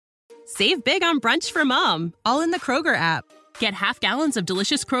Save big on brunch for mom, all in the Kroger app. Get half gallons of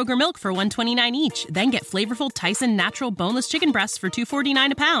delicious Kroger milk for $1.29 each. Then get flavorful Tyson natural boneless chicken breasts for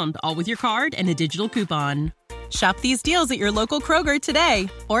 $2.49 a pound, all with your card and a digital coupon. Shop these deals at your local Kroger today,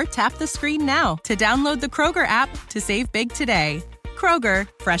 or tap the screen now to download the Kroger app to save big today. Kroger,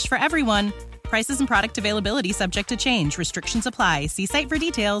 fresh for everyone. Prices and product availability subject to change. Restrictions apply. See site for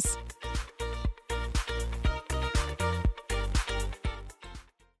details.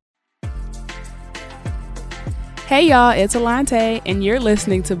 Hey y'all, it's Alante, and you're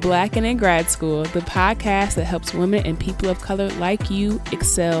listening to Black and in Grad School, the podcast that helps women and people of color like you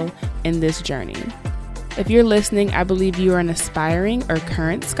excel in this journey. If you're listening, I believe you are an aspiring or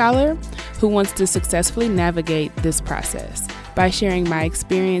current scholar who wants to successfully navigate this process. By sharing my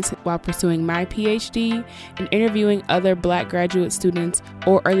experience while pursuing my PhD and interviewing other Black graduate students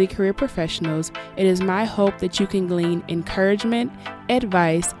or early career professionals, it is my hope that you can glean encouragement,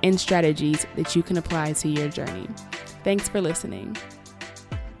 advice, and strategies that you can apply to your journey. Thanks for listening.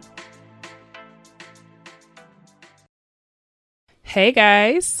 Hey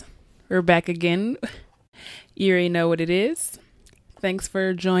guys, we're back again. You already know what it is. Thanks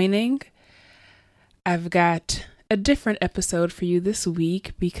for joining. I've got a different episode for you this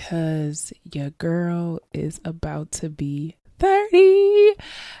week because your girl is about to be 30.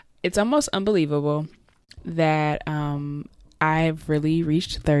 It's almost unbelievable that I've really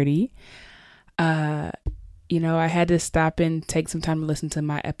reached 30. I had to stop and take some time to listen to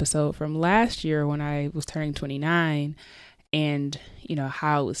my episode from last year when I was turning 29 and,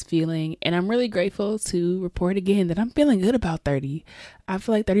 how I was feeling. And I'm really grateful to report again that I'm feeling good about 30. I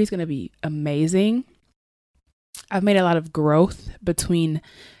feel like 30 is going to be amazing. I've made a lot of growth between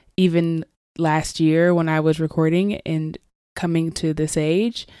even last year when I was recording and coming to this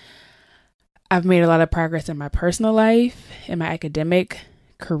age. I've made a lot of progress in my personal life, in my academic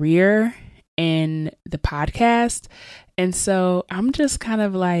career, in the podcast. And so I'm just kind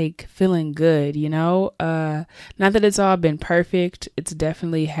of like feeling good, not that it's all been perfect. It's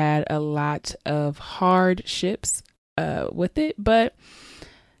definitely had a lot of hardships with it, but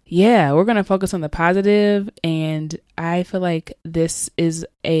yeah, we're going to focus on the positive, and I feel like this is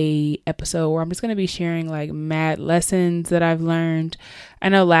a episode where I'm just going to be sharing like mad lessons that I've learned. I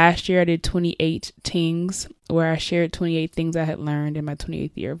know last year I did 28 things where I shared 28 things I had learned in my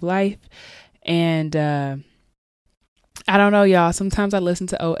 28th year of life. And I don't know, y'all. Sometimes I listen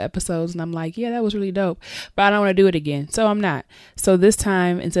to old episodes and I'm like, yeah, that was really dope, but I don't want to do it again. So I'm not. So this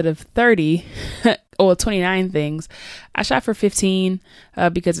time, instead of 30 or 29 things, I shot for 15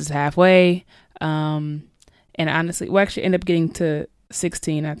 because it's halfway. And honestly, we'll actually end up getting to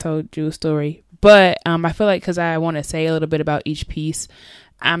 16. I told you a story, but I feel like because I want to say a little bit about each piece,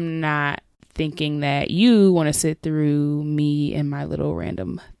 I'm not thinking that you want to sit through me and my little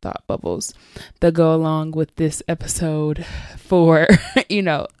random thought bubbles that go along with this episode for,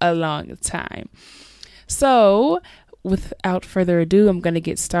 a long time. So without further ado, I'm going to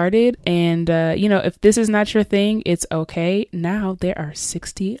get started. And, if this is not your thing, it's okay. Now there are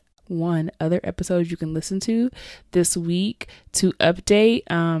 61 other episodes you can listen to this week to update.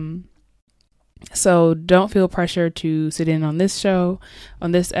 So don't feel pressure to sit in on this show,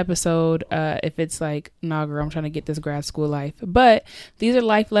 on this episode, if it's like, nah, girl, I'm trying to get this grad school life. But these are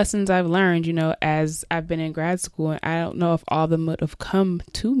life lessons I've learned, as I've been in grad school. And I don't know if all of them would have come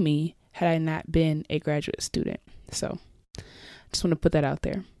to me had I not been a graduate student. So just want to put that out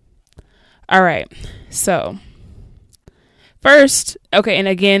there. All right. So first, okay, and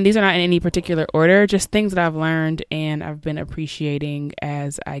again, these are not in any particular order, just things that I've learned and I've been appreciating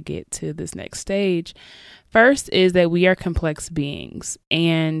as I get to this next stage. First is that we are complex beings.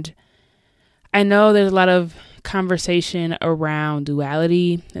 And I know there's a lot of conversation around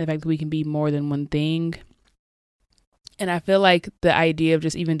duality, and the fact that we can be more than one thing. And I feel like the idea of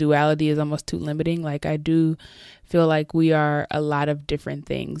just even duality is almost too limiting. Like, I do feel like we are a lot of different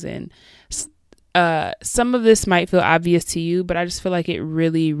things. And some of this might feel obvious to you, but I just feel like it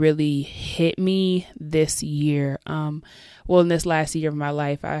really, really hit me this year. In this last year of my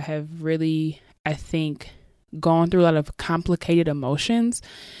life, I have really, I think, gone through a lot of complicated emotions,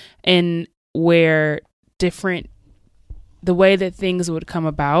 and where the way that things would come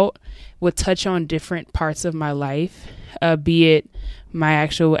about would touch on different parts of my life, be it my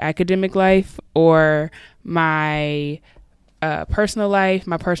actual academic life or my personal life,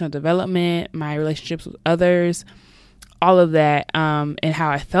 my personal development, my relationships with others, all of that, and how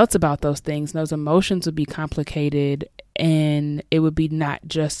I felt about those things. And those emotions would be complicated, and it would be not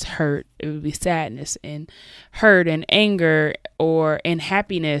just hurt. It would be sadness and hurt and anger and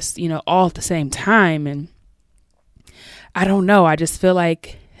happiness, all at the same time. And I don't know. I just feel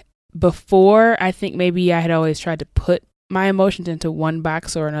like before, I think maybe I had always tried to put my emotions into one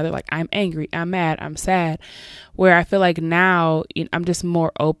box or another. Like, I'm angry, I'm mad, I'm sad. Where I feel like now I'm just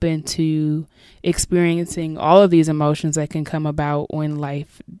more open to experiencing all of these emotions that can come about when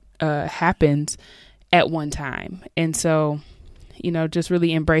life happens at one time. And so, just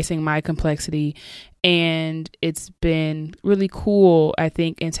really embracing my complexity. And it's been really cool, I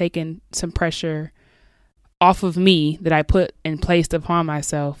think, and taking some pressure off of me that I put and placed upon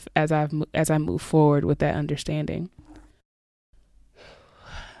myself as I move forward with that understanding.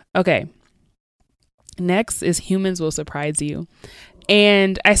 Okay. Next is humans will surprise you.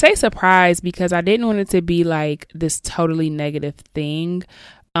 And I say surprise because I didn't want it to be like this totally negative thing.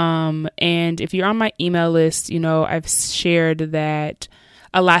 And if you're on my email list, I've shared that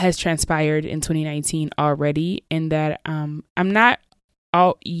a lot has transpired in 2019 already, and that I'm not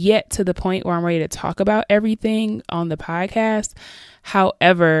all yet to the point where I'm ready to talk about everything on the podcast.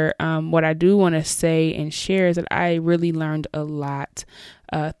 However, what I do want to say and share is that I really learned a lot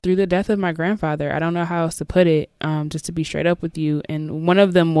through the death of my grandfather. I don't know how else to put it, just to be straight up with you. And one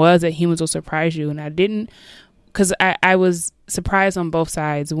of them was that humans will surprise you. And I didn't, because I was surprised on both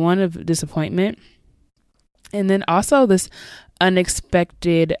sides. One of disappointment, and then also this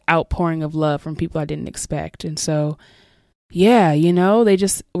unexpected outpouring of love from people I didn't expect. And so, yeah, they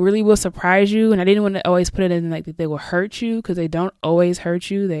just really will surprise you. And I didn't want to always put it in like that they will hurt you, because they don't always hurt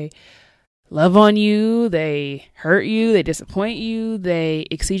you. They love on you, they hurt you, they disappoint you, they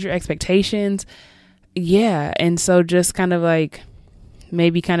exceed your expectations. Yeah. And so just kind of like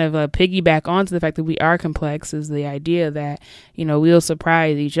maybe kind of a piggyback onto the fact that we are complex is the idea that, we'll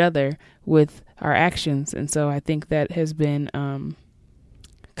surprise each other with our actions. And so I think that has been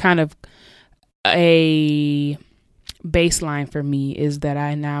kind of a baseline for me, is that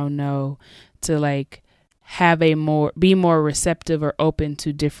I now know to like be more receptive or open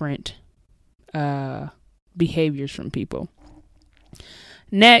to different behaviors from people.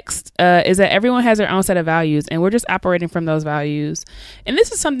 Next is that everyone has their own set of values, and we're just operating from those values. And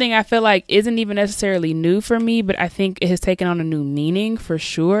this is something I feel like isn't even necessarily new for me, but I think it has taken on a new meaning for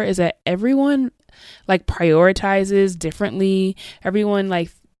sure, is that everyone like prioritizes differently. Everyone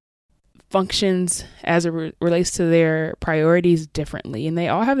like functions as it relates to their priorities differently, and they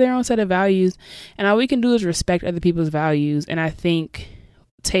all have their own set of values. And all we can do is respect other people's values. And I think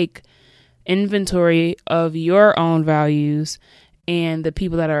take inventory of your own values and the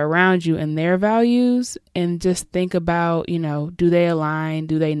people that are around you and their values, and just think about, do they align?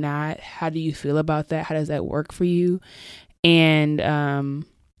 Do they not? How do you feel about that? How does that work for you? And,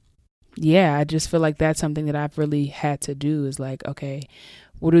 I just feel like that's something that I've really had to do, is like, okay,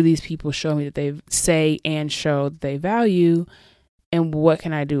 what do these people show me that they say and show that they value, and what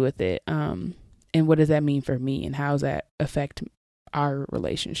can I do with it? And what does that mean for me, and how does that affect our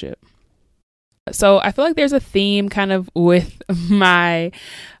relationship? So I feel like there's a theme kind of with my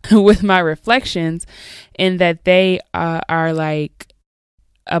reflections, in that they are like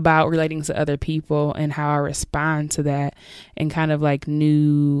about relating to other people and how I respond to that, and kind of like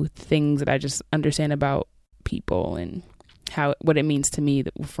new things that I just understand about people and what it means to me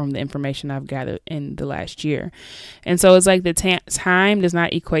from the information I've gathered in the last year. And so it's like the time does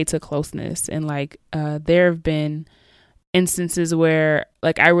not equate to closeness. And like there have been instances where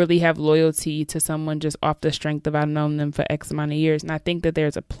like I really have loyalty to someone just off the strength of I've known them for X amount of years. And I think that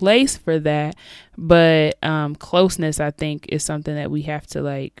there's a place for that. But closeness, I think, is something that we have to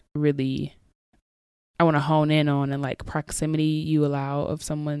like really, I want to hone in on. And like proximity you allow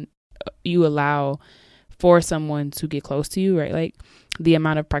for someone to get close to you, right? Like the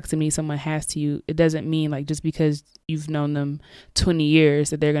amount of proximity someone has to you, it doesn't mean like just because you've known them 20 years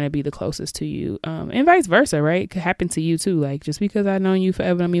that they're going to be the closest to you. And vice versa, right? It could happen to you too. Like just because I've known you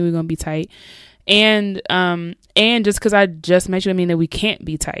forever, I mean, we're going to be tight. And just because I just met you, I mean that we can't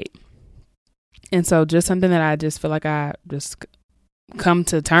be tight. And so just something that I just feel like I just come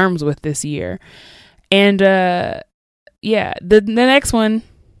to terms with this year. And the next one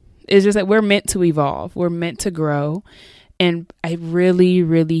is just that we're meant to evolve. We're meant to grow. And I really,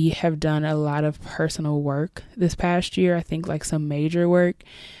 really have done a lot of personal work this past year. I think like some major work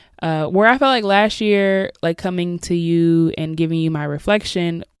where I felt like last year, like coming to you and giving you my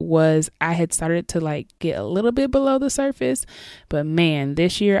reflection was I had started to like get a little bit below the surface. But man,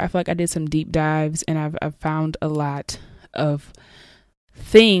 this year I feel like I did some deep dives, and I've found a lot of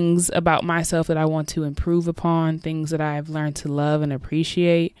things about myself that I want to improve upon, things that I've learned to love and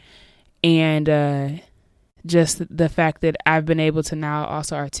appreciate. And just the fact that I've been able to now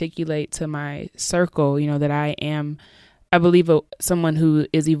also articulate to my circle, that I believe someone who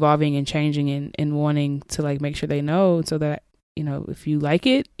is evolving and changing and wanting to like make sure they know, so that, if you like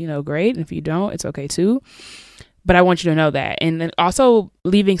it, great. And if you don't, it's okay too. But I want you to know that. And then also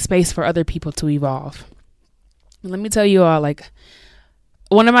leaving space for other people to evolve. Let me tell you all, like,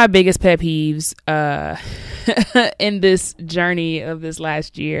 one of my biggest pet peeves in this journey of this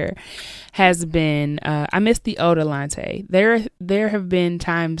last year has been, I miss the old Alante. There have been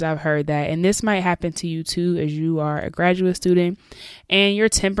times I've heard that, and this might happen to you too, as you are a graduate student, and your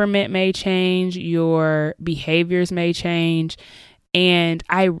temperament may change, your behaviors may change, and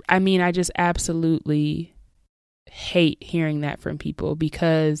I mean, I just absolutely hate hearing that from people,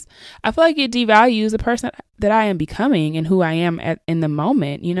 because I feel like it devalues the person that I am becoming and who I am in the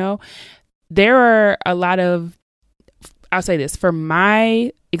moment. There are a lot of, I'll say this, for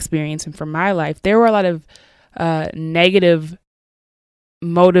my experience and for my life, there were a lot of negative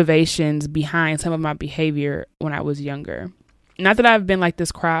motivations behind some of my behavior when I was younger. Not that I've been like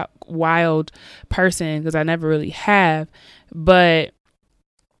this wild person, because I never really have, but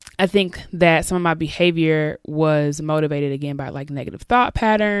I think that some of my behavior was motivated again by like negative thought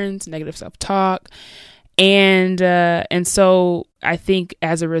patterns, negative self-talk. And so I think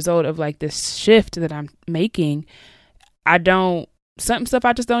as a result of like this shift that I'm making, some stuff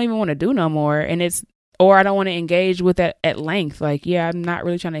I just don't even want to do no more. Or I don't want to engage with that at length. Like, yeah, I'm not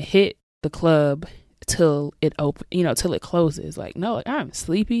really trying to hit the club till it till it closes. Like, no, like, I'm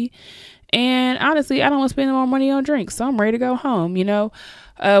sleepy. And honestly, I don't want to spend more money on drinks. So I'm ready to go home,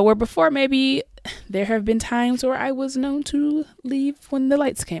 where before maybe there have been times where I was known to leave when the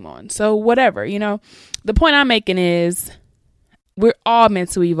lights came on. So whatever, the point I'm making is we're all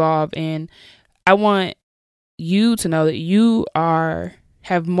meant to evolve. And I want you to know that you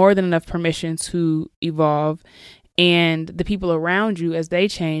have more than enough permission to evolve, and the people around you, as they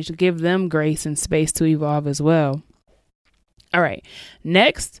change, give them grace and space to evolve as well. All right.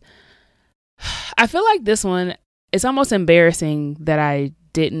 Next, I feel like this one, it's almost embarrassing that I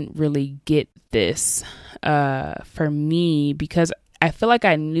didn't really get this for me, because I feel like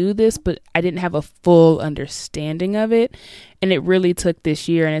I knew this, but I didn't have a full understanding of it. And it really took this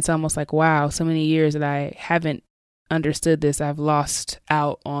year. And it's almost like, wow, so many years that I haven't understood this. I've lost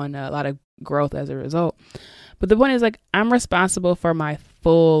out on a lot of growth as a result. But the point is, like, I'm responsible for my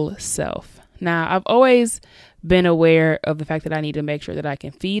full self. Now, I've always been aware of the fact that I need to make sure that I can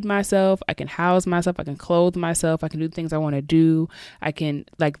feed myself, I can house myself, I can clothe myself, I can do things I want to do. I can,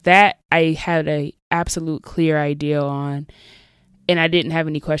 like, that I had a absolute clear idea on, and I didn't have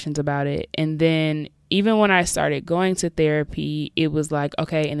any questions about it. And then even when I started going to therapy, it was like,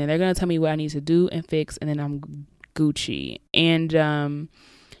 okay, and then they're going to tell me what I need to do and fix, and then I'm Gucci. And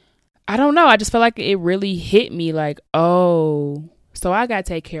I don't know, I just felt like it really hit me like, oh, so I got to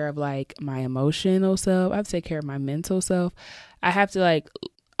take care of like my emotional self. I have to take care of my mental self. I have to like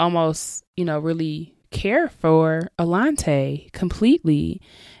almost, really care for Alante completely.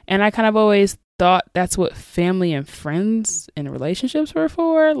 And I kind of always thought that's what family and friends and relationships were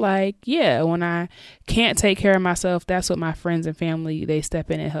for. Like, yeah, when I can't take care of myself, that's what my friends and family, they step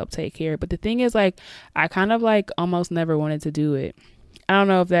in and help take care. But the thing is, like, I kind of like almost never wanted to do it. I don't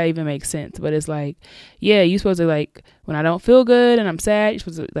know if that even makes sense, but it's like, yeah, you're supposed to, like, when I don't feel good and I'm sad, you're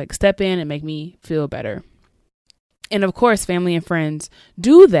supposed to like step in and make me feel better. And of course, family and friends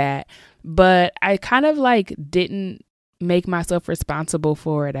do that, but I kind of like didn't make myself responsible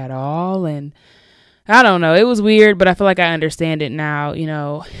for it at all. And I don't know, it was weird, but I feel like I understand it now,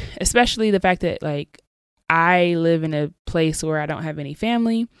 especially the fact that like I live in a place where I don't have any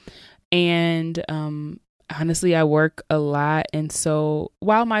family, and honestly, I work a lot. And so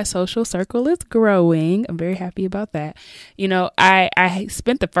while my social circle is growing, I'm very happy about that. I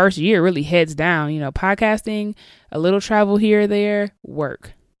spent the first year really heads down, podcasting, a little travel here or there,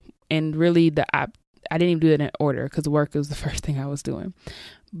 work. And really I didn't even do it in order, because work was the first thing I was doing.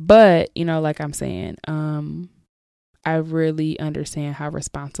 But, like I'm saying, I really understand how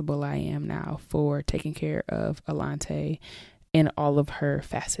responsible I am now for taking care of Alante in all of her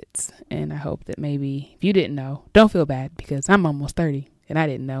facets. And I hope that maybe if you didn't know, don't feel bad, because I'm almost 30 and I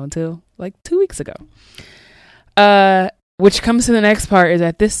didn't know until like 2 weeks ago. Which comes to the next part, is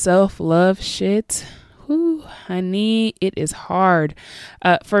that this self-love shit, honey, it is hard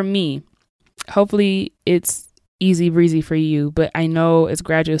for me. Hopefully it's easy breezy for you, but I know as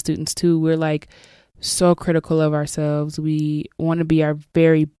graduate students too, we're like so critical of ourselves. We want to be our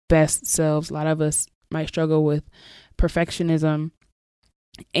very best selves. A lot of us might struggle with perfectionism,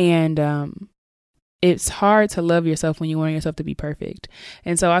 and it's hard to love yourself when you want yourself to be perfect.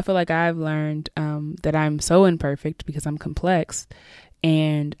 And so I feel like I've learned that I'm so imperfect because I'm complex,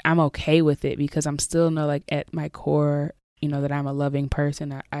 and I'm okay with it, because I'm still know, like, at my core, that I'm a loving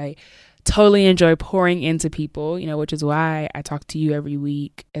person. I totally enjoy pouring into people, which is why I talk to you every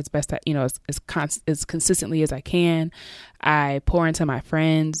week as best as consistently as I can. I pour into my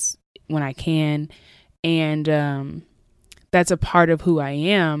friends when I can. And that's a part of who I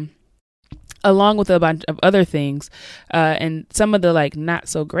am, along with a bunch of other things. And some of the like not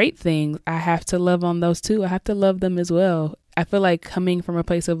so great things, I have to love on those too. I have to love them as well. I feel like coming from a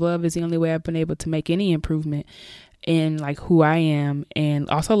place of love is the only way I've been able to make any improvement in like who I am, and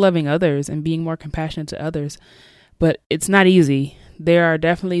also loving others and being more compassionate to others. But it's not easy. There are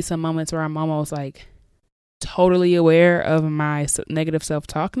definitely some moments where I'm almost like totally aware of my negative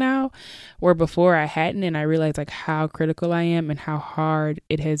self-talk now, where before I hadn't, and I realized like how critical I am and how hard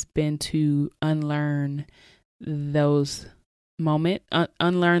it has been to unlearn those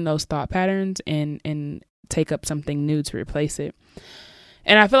unlearn those thought patterns and take up something new to replace it.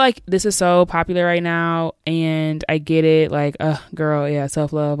 And I feel like this is so popular right now, and I get it, like, girl, yeah,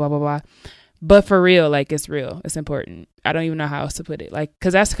 self-love, blah, blah, blah. But for real, like, it's real. It's important. I don't even know how else to put it. Like,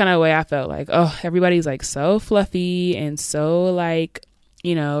 because that's kind of the way I felt. Like, everybody's, like, so fluffy and so, like,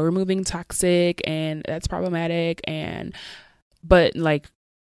 removing toxic, and that's problematic. But, like,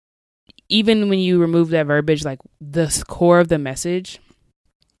 even when you remove that verbiage, like, the core of the message,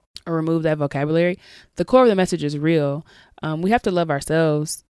 or remove that vocabulary, the core of the message is real. We have to love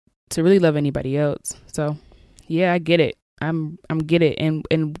ourselves to really love anybody else. So, yeah, I get it. I'm get it.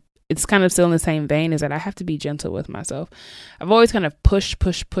 And it's kind of still in the same vein, is that I have to be gentle with myself. I've always kind of pushed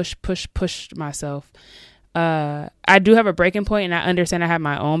myself. I do have a breaking point, and I understand I have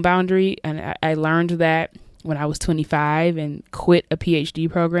my own boundary. And I learned that when I was 25 and quit a PhD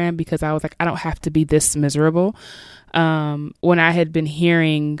program because I was like, I don't have to be this miserable. When I had been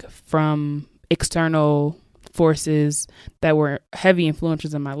hearing from external forces that were heavy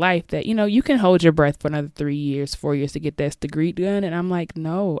influences in my life that, you can hold your breath for another 3 years, 4 years to get this degree done. And I'm like,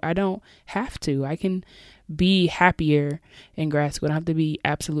 no, I don't have to. I can be happier in grad school. I don't have to be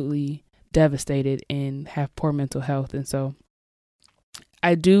absolutely devastated and have poor mental health. And so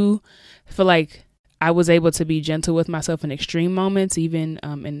I do feel like I was able to be gentle with myself in extreme moments, even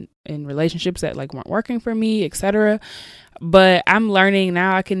in relationships that like weren't working for me, etc. But I'm learning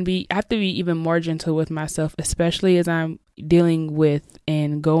now I have to be even more gentle with myself, especially as I'm dealing with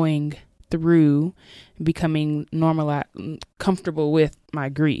and going through becoming comfortable with my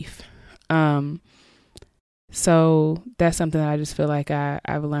grief. So that's something that I just feel like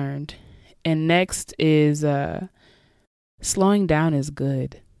I've learned. And next is slowing down is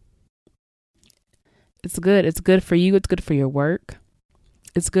good. It's good. It's good for you. It's good for your work.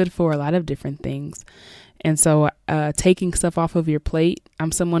 It's good for a lot of different things. And so taking stuff off of your plate.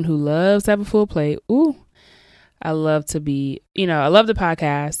 I'm someone who loves to have a full plate. Ooh, I love to be, I love the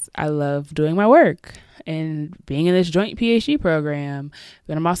podcast. I love doing my work and being in this joint PhD program.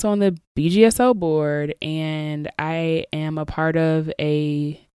 But I'm also on the BGSO board, and I am a part of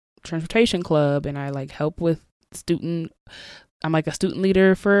a transportation club, and I like help with I'm like a student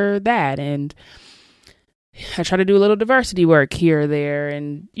leader for that. And I try to do a little diversity work here or there,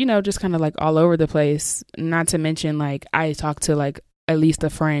 and, just kind of like all over the place. Not to mention, like, I talk to like at least a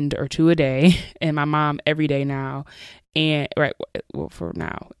friend or two a day, and my mom every day now. And for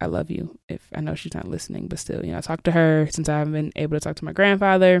now, I love you. If I know she's not listening, but still, I talk to her since I haven't been able to talk to my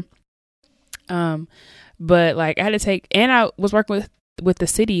grandfather. But like I had to and I was working with the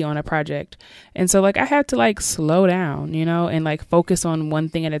city on a project. And so like I had to like slow down, and like focus on one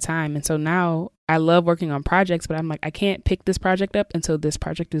thing at a time. And so now I love working on projects, but I'm like, I can't pick this project up until this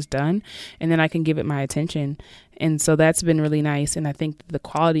project is done, and then I can give it my attention. And so that's been really nice. And I think the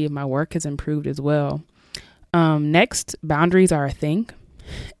quality of my work has improved as well. Next, boundaries are a thing.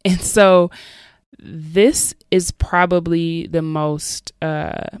 And so this is probably the most,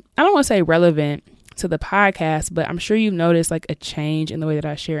 I don't want to say relevant to the podcast, but I'm sure you've noticed like a change in the way that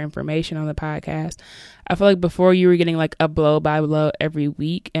I share information on the podcast. I feel like before you were getting like a blow by blow every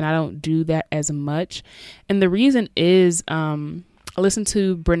week, and I don't do that as much. And the reason is, I listened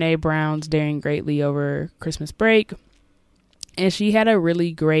to Brene Brown's Daring Greatly over Christmas break, and she had a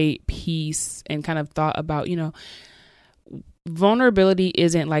really great piece and kind of thought about, vulnerability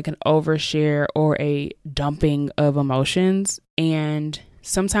isn't like an overshare or a dumping of emotions. And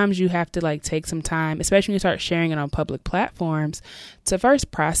sometimes you have to like take some time, especially when you start sharing it on public platforms, to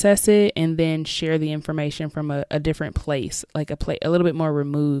first process it and then share the information from a different place, like a little bit more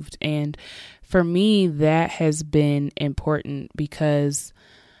removed. And for me, that has been important because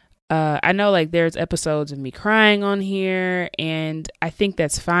I know like there's episodes of me crying on here, and I think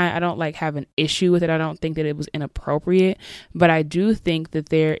that's fine. I don't like have an issue with it. I don't think that it was inappropriate, but I do think that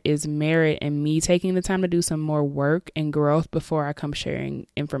there is merit in me taking the time to do some more work and growth before I come sharing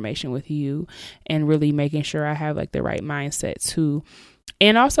information with you, and really making sure I have like the right mindset too.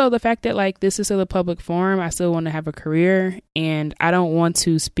 And also the fact that like this is still a public forum, I still want to have a career, and I don't want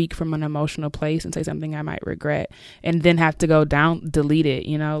to speak from an emotional place and say something I might regret and then have to go delete it,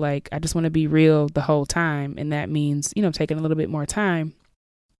 you know, like I just want to be real the whole time. And that means, you know, taking a little bit more time,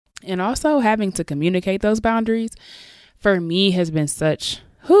 and also having to communicate those boundaries for me has been such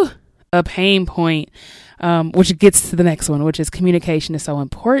a pain point, which gets to the next one, which is communication is so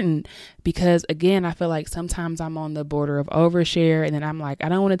important, because again, I feel like sometimes I'm on the border of overshare, and then I'm like, I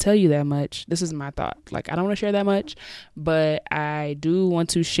don't want to tell you that much. This is my thought. Like, I don't want to share that much, but I do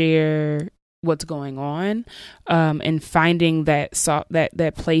want to share what's going on, and finding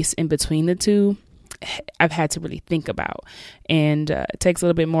that place in between the two, I've had to really think about, and it takes a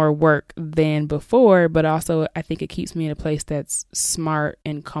little bit more work than before, but also I think it keeps me in a place that's smart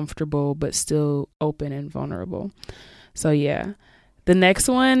and comfortable, but still open and vulnerable. So yeah, the next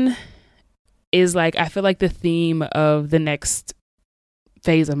one is like, I feel like the theme of the next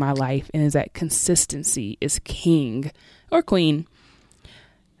phase of my life, and is that consistency is king or queen.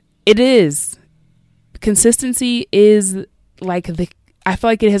 It is. Consistency is like I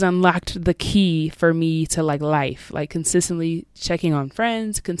feel like it has unlocked the key for me to like life, like consistently checking on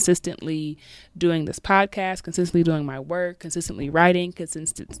friends, consistently doing this podcast, consistently doing my work, consistently writing,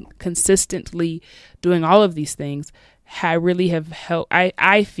 consistently doing all of these things. Really have helped.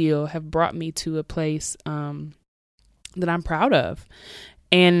 I feel have brought me to a place that I'm proud of.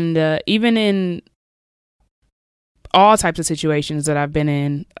 And even in all types of situations that I've been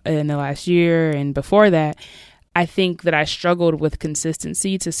in the last year and before that, I think that I struggled with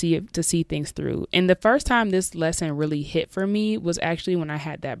consistency to see things through. And the first time this lesson really hit for me was actually when I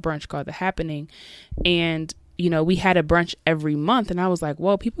had that brunch called The Happening. And, you know, we had a brunch every month, and I was like,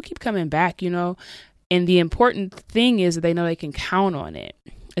 well, people keep coming back, you know, and the important thing is that they know they can count on it,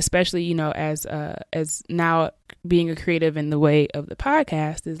 especially, you know, as now being a creative in the way of the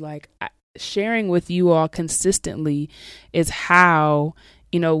podcast is like sharing with you all consistently is how,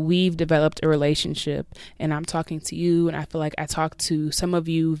 you know, we've developed a relationship, and I'm talking to you, and I feel like I talk to some of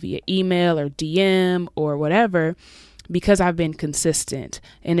you via email or DM or whatever, because I've been consistent,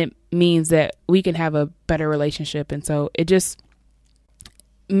 and it means that we can have a better relationship. And so it just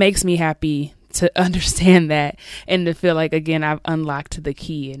makes me happy to understand that, and to feel like, again, I've unlocked the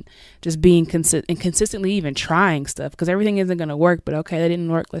key, and just being consistent and consistently even trying stuff, because everything isn't going to work, but okay, that didn't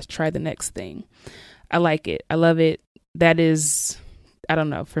work. Let's try the next thing. I like it. I love it. That is, I don't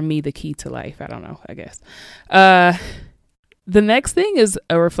know, for me, the key to life. I don't know, I guess. The next thing is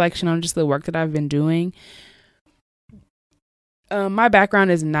a reflection on just the work that I've been doing. My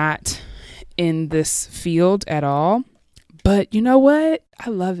background is not in this field at all, but you know what? I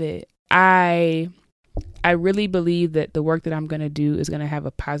love it. I really believe that the work that I'm going to do is going to have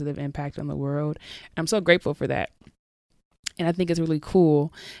a positive impact on the world. I'm so grateful for that. And I think it's really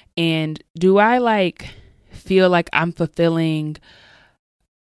cool. And do I like feel like I'm fulfilling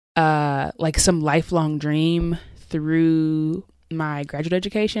like some lifelong dream through my graduate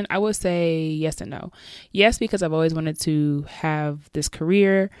education? I would say yes and no. Yes, because I've always wanted to have this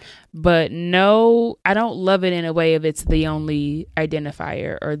career, but no, I don't love it in a way of it's the only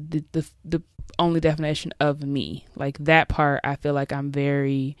identifier or the only definition of me. Like that part, I feel like I'm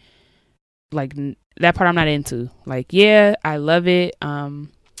very, like that part I'm not into. Like, yeah, I love it.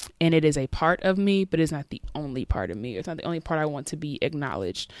 And it is a part of me, but it's not the only part of me. It's not the only part I want to be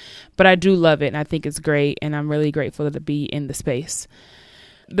acknowledged, but I do love it. And I think it's great. And I'm really grateful to be in the space.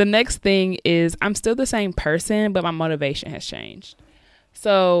 The next thing is I'm still the same person, but my motivation has changed.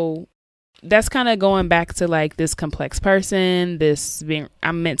 So that's kind of going back to like this complex person, this being,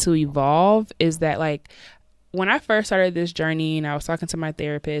 I'm meant to evolve, is that like, when I first started this journey and I was talking to my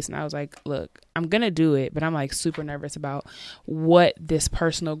therapist and I was like, look, I'm going to do it, but I'm like super nervous about what this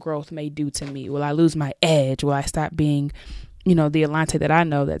personal growth may do to me. Will I lose my edge? Will I stop being, you know, the Alante that I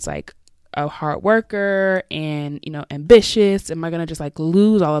know that's like a hard worker and, you know, ambitious? Am I going to just like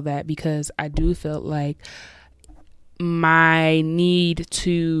lose all of that? Because I do feel like my need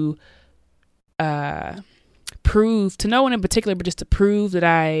to prove to no one in particular, but just to prove that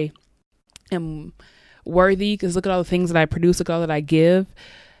I am worthy, because look at all the things that I produce, look at all that I give,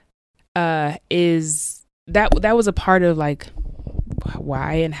 is that was a part of like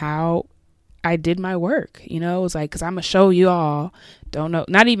why and how I did my work. You know, it was like, because I'm going to show y'all, don't know,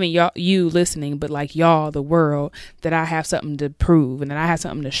 not even y'all, you listening, but like y'all, the world, that I have something to prove and that I have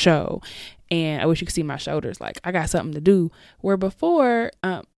something to show. And I wish you could see my shoulders. Like, I got something to do. Where before,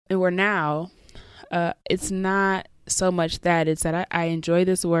 and where now, it's not so much that, it's that I enjoy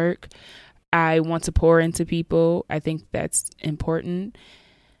this work. I want to pour into people. I think that's important.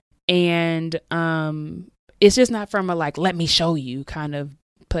 And it's just not from a like, let me show you kind of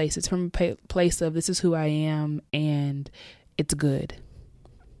place. It's from a place of, this is who I am and it's good.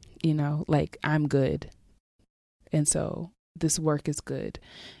 You know, like, I'm good. And so this work is good.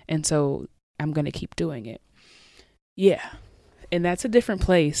 And so I'm going to keep doing it. Yeah. And that's a different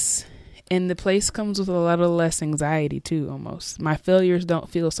place. And the place comes with a lot of less anxiety too, almost. My failures don't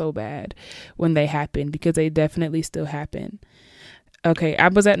feel so bad when they happen, because they definitely still happen. Okay, I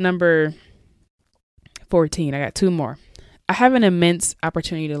was at number 14. I got 2 more. I have an immense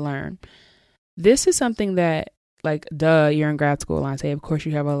opportunity to learn. This is something that, like, duh, you're in grad school, Alante. Of course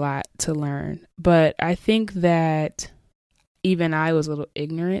you have a lot to learn. But I think that even I was a little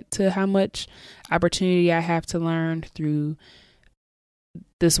ignorant to how much opportunity I have to learn through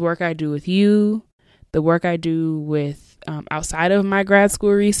this work I do with you, the work I do with outside of my grad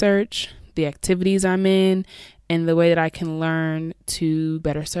school research, the activities I'm in, and the way that I can learn to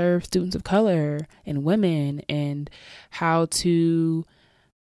better serve students of color and women, and how to,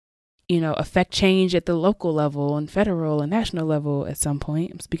 you know, affect change at the local level and federal and national level at some point.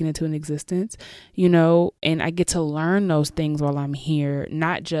 I'm speaking into an existence, you know, and I get to learn those things while I'm here,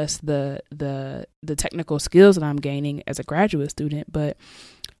 not just the technical skills that I'm gaining as a graduate student, but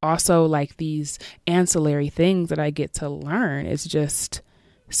also like these ancillary things that I get to learn. It's just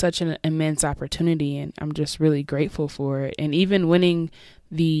such an immense opportunity, and I'm just really grateful for it. And even winning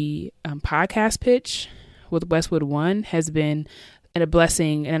the podcast pitch with Westwood One has been a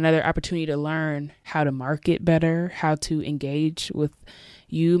blessing and another opportunity to learn how to market better, how to engage with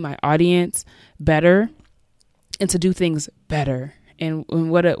you, my audience, better, and to do things better. And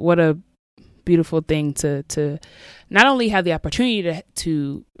what a beautiful thing to not only have the opportunity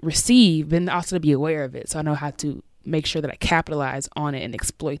to receive, but also to be aware of it. So I know how to make sure that I capitalize on it and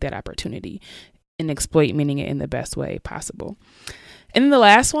exploit that opportunity, and exploit meaning it in the best way possible. And then the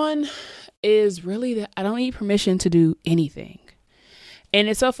last one is really that I don't need permission to do anything. And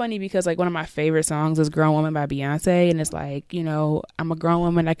it's so funny because, like, one of my favorite songs is Grown Woman by Beyonce. And it's like, you know, I'm a grown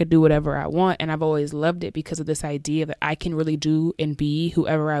woman. I could do whatever I want. And I've always loved it because of this idea that I can really do and be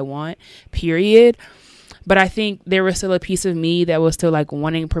whoever I want, period. But I think there was still a piece of me that was still like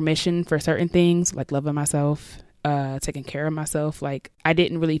wanting permission for certain things, like loving myself, taking care of myself. Like, I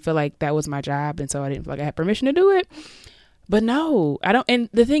didn't really feel like that was my job. And so I didn't feel like I had permission to do it. But no, I don't. And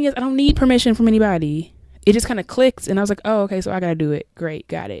the thing is, I don't need permission from anybody. It just kind of clicked, and I was like, oh, okay, so I got to do it. Great.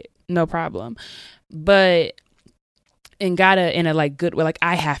 Got it. No problem. But, and gotta in a like good way, like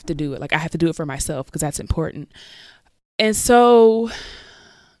I have to do it. Like I have to do it for myself because that's important. And so,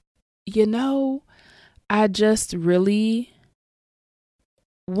 you know, I just really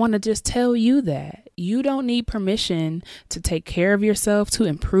want to just tell you that you don't need permission to take care of yourself, to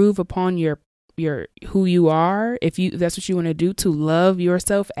improve upon your who you are, if that's what you want to do, to love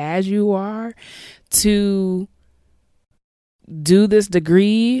yourself as you are, to do this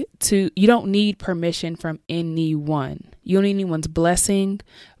degree, you don't need permission from anyone. You don't need anyone's blessing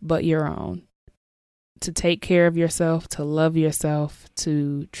but your own, to take care of yourself, to love yourself,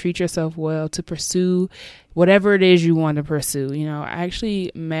 to treat yourself well, to pursue whatever it is you want to pursue. You know, I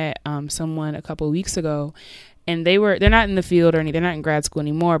actually met someone a couple of weeks ago, and they're not in the field or anything, they're not in grad school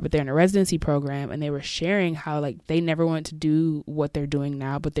anymore, but they're in a residency program, and they were sharing how like they never wanted to do what they're doing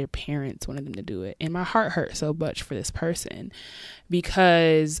now, but their parents wanted them to do it. And my heart hurt so much for this person,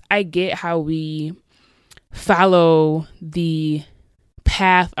 because I get how we follow the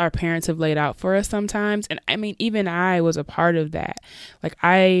path our parents have laid out for us sometimes. And I mean, even I was a part of that. Like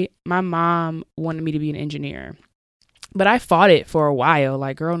my mom wanted me to be an engineer, but I fought it for a while.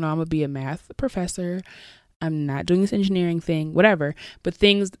 Like, girl, no, I'm gonna be a math professor. I'm not doing this engineering thing, whatever. But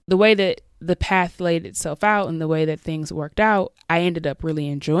the way that the path laid itself out and the way that things worked out, I ended up really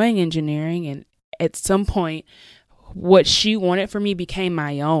enjoying engineering. And at some point, what she wanted for me became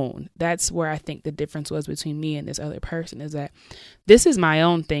my own. That's where I think the difference was between me and this other person, is that this is my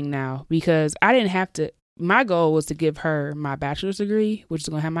own thing now, because I didn't have to. My goal was to give her my bachelor's degree, which is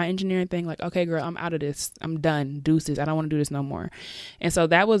going to have my engineering thing. Like, okay, girl, I'm out of this. I'm done. Deuces. I don't want to do this no more. And so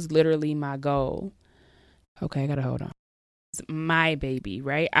that was literally my goal. Okay, I got to hold on. It's my baby,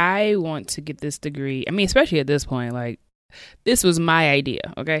 right? I want to get this degree. I mean, especially at this point, like, this was my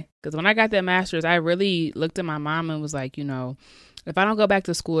idea, okay? Because when I got that master's, I really looked at my mom and was like, you know, If I don't go back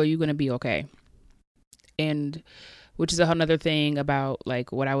to school, are you going to be okay? And which is a whole nother thing about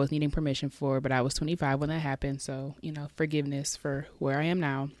like what I was needing permission for, but I was 25 when that happened. So, forgiveness for where I am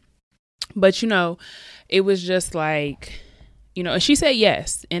now. But, it was just like, and she said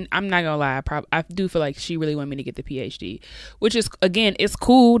yes. And I'm not going to lie. I do feel like she really wanted me to get the PhD, which is, again, it's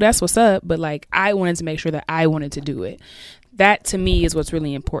cool. That's what's up. But like, I wanted to make sure that I wanted to do it. That to me is what's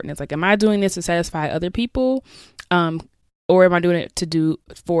really important. It's like, am I doing this to satisfy other people? Or am I doing it to do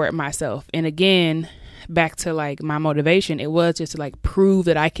for it myself? And again, back to like my motivation, it was just to like prove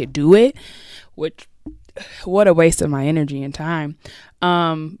that I could do it, which what a waste of my energy and time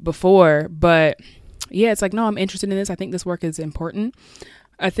before. But yeah, it's like, no, I'm interested in this. I think this work is important.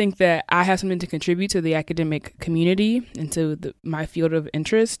 I think that I have something to contribute to the academic community and to my field of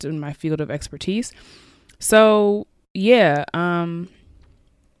interest and my field of expertise. So yeah, I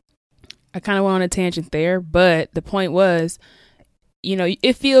kind of went on a tangent there, but the point was,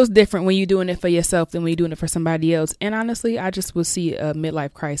 it feels different when you're doing it for yourself than when you're doing it for somebody else. And honestly, I just will see a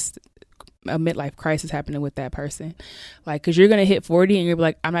midlife crisis happening with that person. Like, cause you're going to hit 40 and you're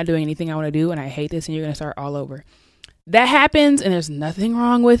like, I'm not doing anything I want to do. And I hate this. And you're going to start all over. That happens. And there's nothing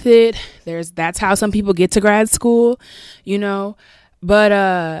wrong with it. That's how some people get to grad school,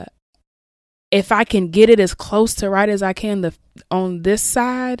 but, if I can get it as close to right as I can on this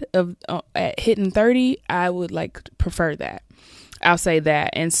side of at hitting 30, I would prefer that. I'll say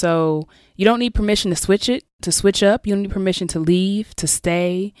that. And so you don't need permission to switch up. You don't need permission to leave, to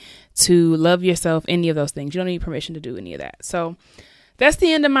stay, to love yourself, any of those things. You don't need permission to do any of that. So that's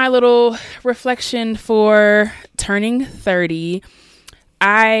the end of my little reflection for turning 30.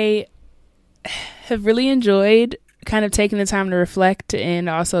 I have really enjoyed kind of taking the time to reflect and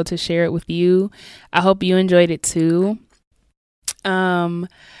also to share it with you. I hope you enjoyed it too. I'm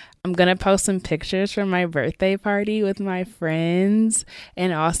going to post some pictures from my birthday party with my friends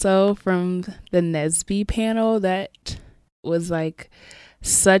and also from the Nesby panel. That was like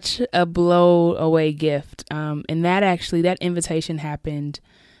such a blow away gift. And that invitation happened,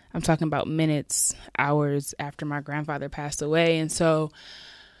 I'm talking about minutes, hours after my grandfather passed away. And so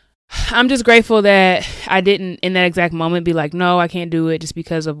I'm just grateful that I didn't in that exact moment be like, no, I can't do it just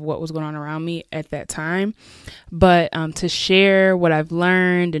because of what was going on around me at that time. But to share what I've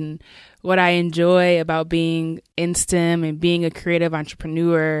learned and what I enjoy about being in STEM and being a creative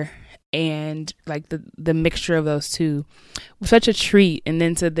entrepreneur and like the mixture of those two was such a treat. And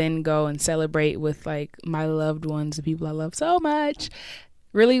then to go and celebrate with like my loved ones, the people I love so much,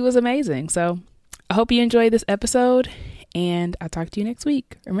 really was amazing. So I hope you enjoyed this episode. And I'll talk to you next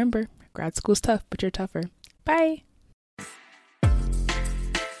week. Remember, grad school's tough, but you're tougher. Bye.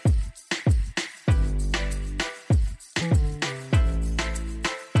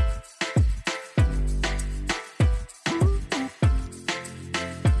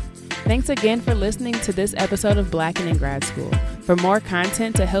 Thanks again for listening to this episode of Blackin' in Grad School. For more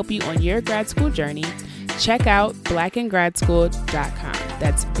content to help you on your grad school journey, check out blackingradschool.com.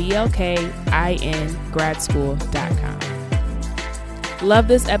 That's BLKIN gradschool.com. Love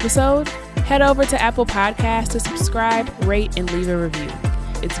this episode? Head over to Apple Podcasts to subscribe, rate, and leave a review.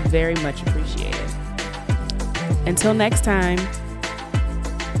 It's very much appreciated. Until next time.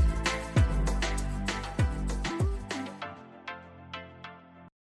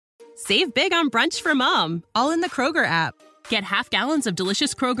 Save big on brunch for mom, all in the Kroger app. Get half gallons of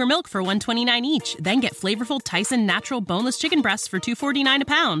delicious Kroger milk for $1.29 each. Then get flavorful Tyson natural boneless chicken breasts for $2.49 a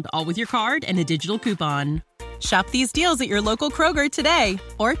pound, all with your card and a digital coupon. Shop these deals at your local Kroger today,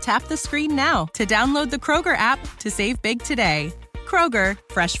 or tap the screen now to download the Kroger app to save big today. Kroger,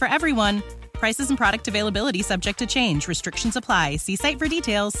 fresh for everyone. Prices and product availability subject to change. Restrictions apply. See site for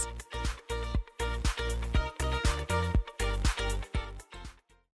details.